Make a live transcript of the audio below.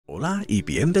Hola y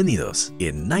bienvenidos.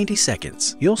 In 90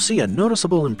 seconds, you'll see a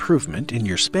noticeable improvement in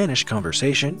your Spanish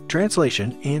conversation,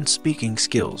 translation, and speaking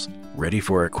skills. Ready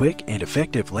for a quick and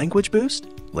effective language boost?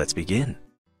 Let's begin.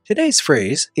 Today's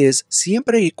phrase is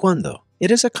siempre y cuando. It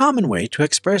is a common way to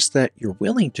express that you're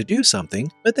willing to do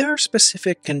something, but there are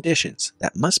specific conditions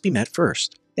that must be met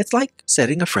first. It's like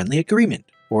setting a friendly agreement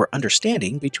or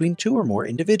understanding between two or more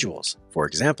individuals. For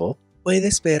example,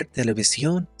 puedes ver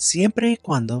televisión siempre y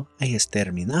cuando hayas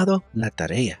terminado la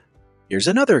tarea. Here's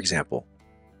another example.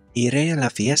 Iré a la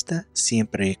fiesta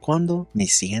siempre y cuando me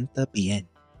sienta bien.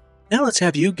 Now let's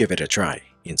have you give it a try.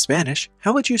 In Spanish,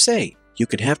 how would you say, you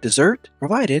can have dessert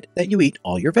provided that you eat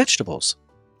all your vegetables?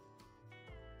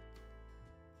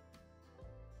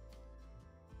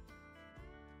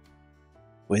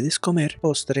 Puedes comer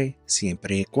postre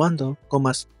siempre y cuando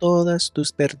comas todas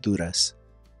tus verduras.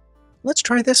 Let's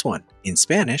try this one. In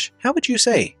Spanish, how would you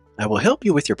say, I will help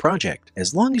you with your project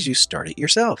as long as you start it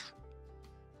yourself?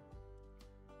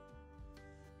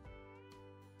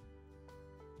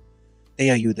 Te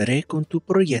ayudaré con tu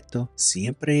proyecto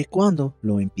siempre y cuando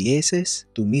lo empieces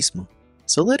tú mismo.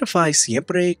 Solidify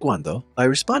siempre y cuando by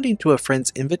responding to a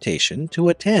friend's invitation to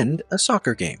attend a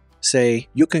soccer game. Say,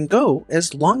 you can go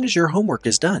as long as your homework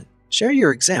is done. Share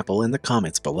your example in the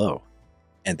comments below.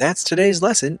 And that's today's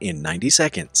lesson in 90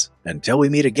 seconds. Until we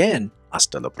meet again,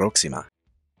 hasta la próxima.